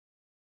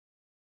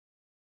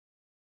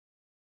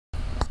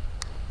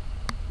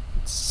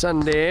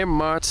Sunday,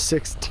 March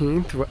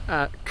 16th, we're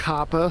at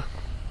Kappa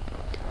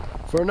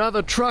for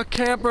another truck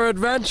camper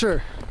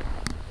adventure.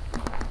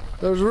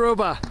 There's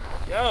Ruba.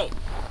 Yo.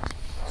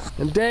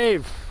 And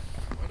Dave.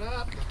 What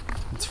up?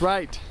 That's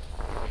right.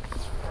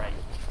 That's right.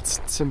 It's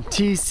some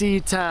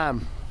TC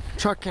time.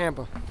 Truck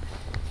camper.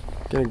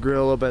 Gonna grill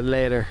a little bit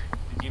later.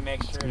 Did you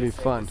make sure to be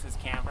fun. This is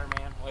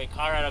Camperman? Wait,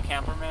 Colorado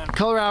Camperman?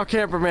 Colorado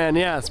Camperman,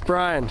 yes,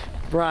 Brian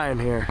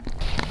here.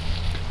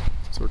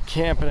 So we're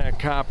camping at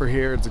Copper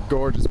here. It's a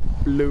gorgeous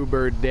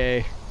bluebird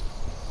day.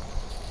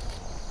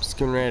 Just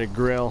getting ready to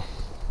grill,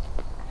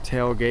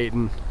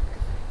 tailgating.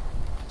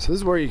 So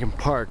this is where you can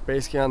park,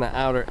 basically on the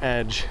outer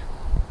edge.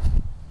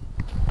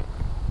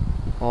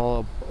 All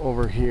up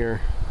over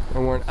here.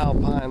 And we're in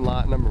Alpine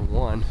lot number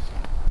 1.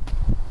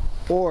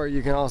 Or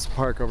you can also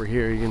park over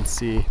here. You can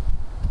see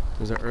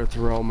there's an earth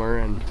roamer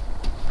and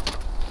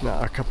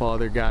a couple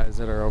other guys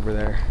that are over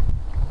there.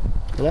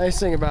 The nice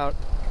thing about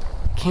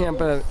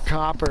camping at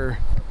Copper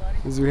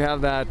is we have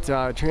that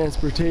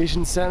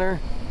transportation center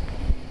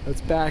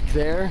that's back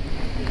there,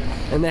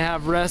 and they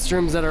have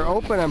restrooms that are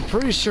open, I'm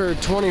pretty sure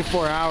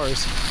 24 hours,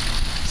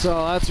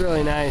 so that's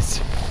really nice.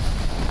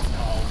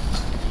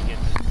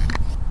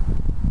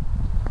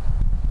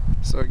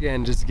 So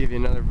again, just to give you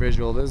another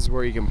visual, this is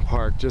where you can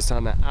park, just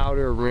on the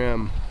outer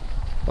rim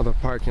of the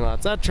parking lot.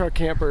 It's that truck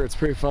camper, it's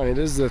pretty funny.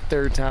 This is the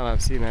 3rd time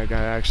I've seen that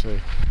guy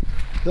actually.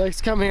 He likes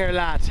to come here a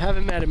lot,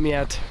 haven't met him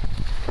yet.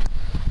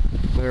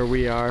 There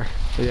we are.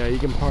 But yeah, you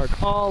can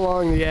park all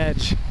along the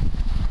edge.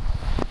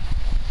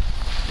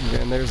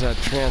 Again, there's that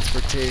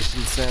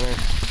transportation center.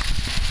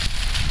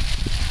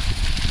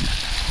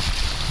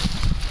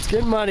 It's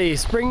getting muddy,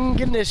 spring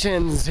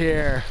conditions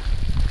here.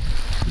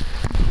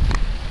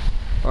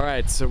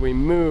 Alright, so we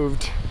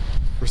moved.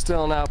 We're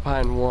still in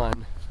Alpine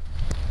 1.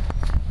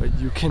 But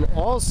you can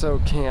also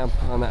camp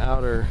on the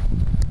outer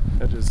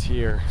edges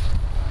here.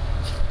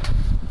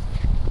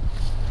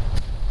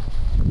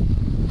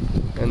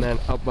 And then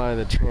up by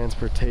the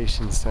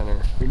transportation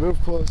center. We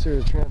moved closer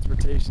to the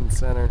transportation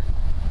center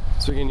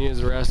so we can use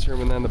the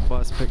restroom, and then the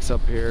bus picks up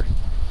here.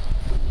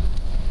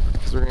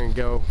 Because we're gonna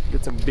go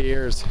get some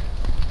beers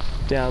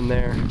down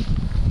there.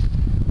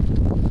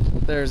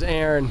 There's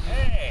Aaron.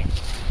 Hey!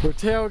 We're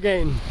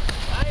tailgating.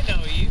 I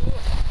know you.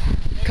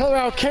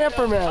 Colorado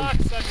Camperman.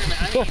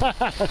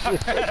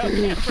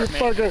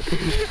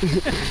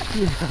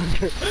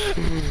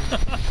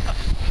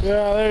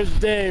 Yeah, there's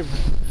Dave.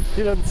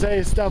 He doesn't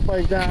say stuff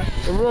like that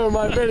and ruin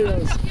my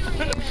videos.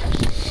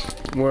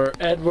 We're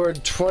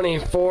Edward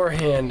 24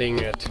 handing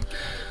it.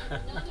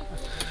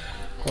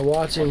 We're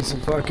watching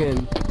some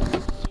fucking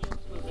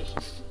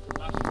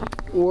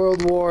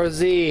World War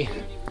Z.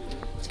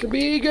 It's gonna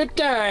be good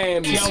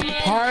times.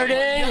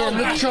 Partying in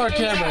the truck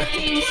camper.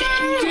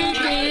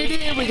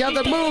 We got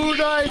the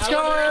moonlights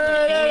going.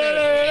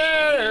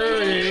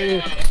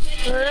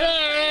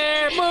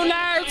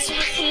 Moonlights.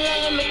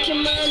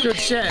 It's good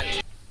shit.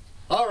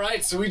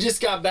 Alright, so we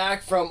just got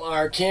back from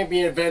our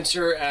camping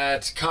adventure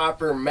at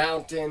Copper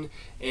Mountain,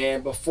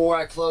 and before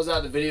I close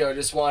out the video, I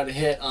just wanted to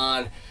hit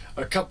on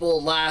a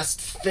couple last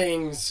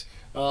things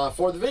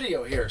for the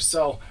video here.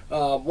 So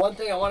one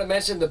thing I want to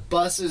mention, the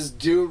buses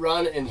do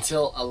run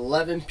until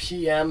 11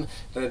 p.m.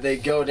 that they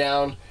go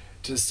down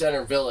to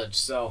Center Village.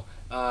 So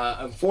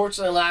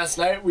unfortunately last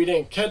night we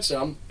didn't catch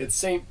them. It's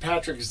St.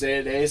 Patrick's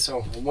Day today,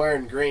 so I'm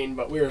wearing green,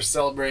 but we were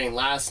celebrating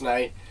last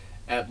night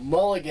at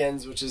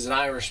Mulligan's, which is an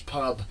Irish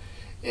pub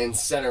in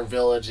Center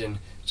Village, and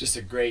just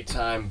a great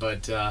time.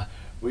 But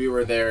we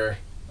were there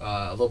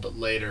a little bit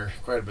later,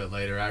 quite a bit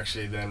later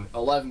actually, than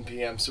 11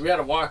 p.m. so we had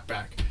to walk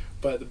back.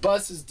 But the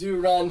buses do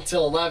run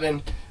till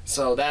 11,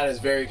 so that is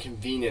very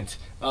convenient.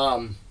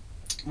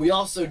 We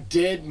also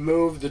did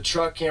move the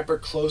truck camper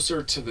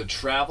closer to the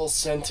travel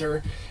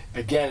center.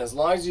 Again, as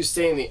long as you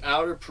stay in the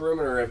outer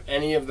perimeter of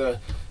any of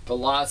the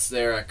lots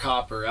there at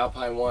Copper,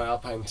 Alpine 1,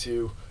 Alpine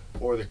 2,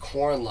 or the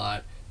Corn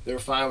lot, they're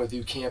fine with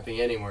you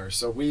camping anywhere.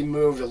 So we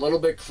moved a little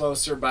bit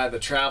closer by the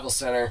travel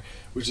center,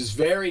 which is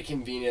very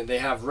convenient. They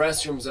have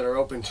restrooms that are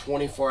open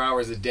 24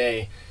 hours a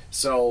day.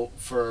 So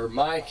for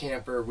my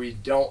camper, we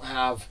don't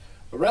have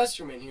a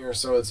restroom in here,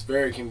 so it's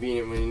very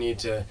convenient when you need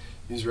to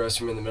use the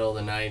restroom in the middle of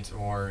the night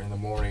or in the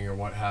morning or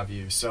what have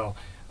you. So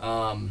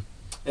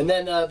and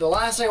then the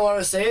last thing I want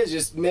to say is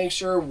just make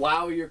sure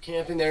while you're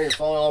camping there, you're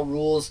following all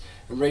rules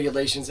and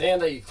regulations,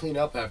 and that you clean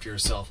up after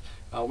yourself.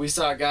 We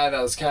saw a guy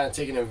that was kind of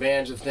taking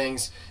advantage of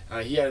things.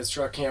 He had his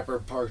truck camper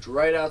parked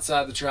right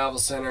outside the travel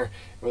center.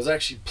 It was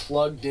actually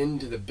plugged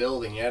into the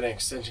building. He had an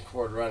extension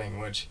cord running,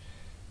 which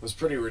was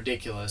pretty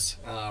ridiculous,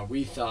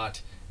 we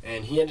thought.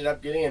 And he ended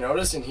up getting a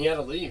notice and he had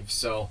to leave.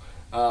 So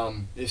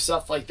if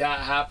stuff like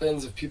that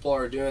happens, if people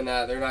are doing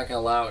that, they're not going to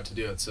allow it to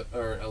do it,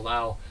 or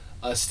allow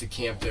us to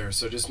camp there.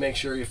 So just make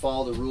sure you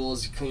follow the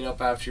rules, you clean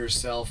up after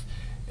yourself,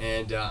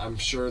 and I'm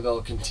sure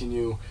they'll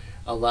continue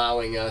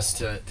allowing us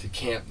to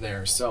camp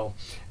there. So,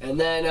 and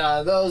then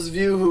those of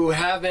you who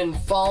have been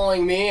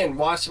following me and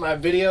watching my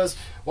videos,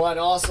 want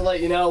to also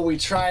let you know we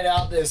tried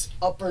out this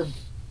upper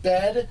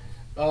bed,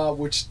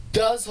 which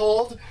does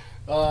hold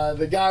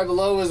The guy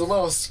below was a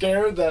little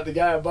scared that the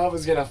guy above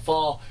was gonna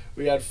fall.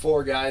 We had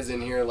 4 guys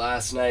in here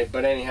last night,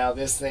 but anyhow,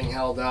 this thing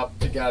held up.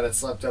 The guy that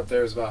slept up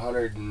there was about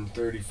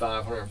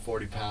 135,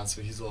 140 pounds,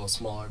 so he's a little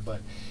smaller,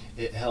 but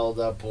it held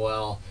up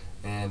well,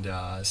 and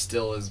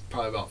still is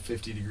probably about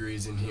 50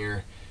 degrees in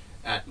here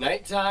at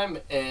nighttime,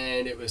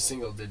 and it was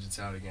single digits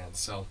out again.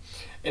 So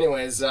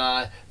anyways,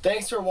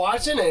 thanks for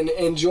watching, and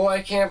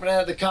enjoy camping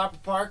out at the Copper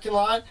parking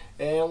lot,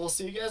 and we'll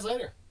see you guys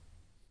later.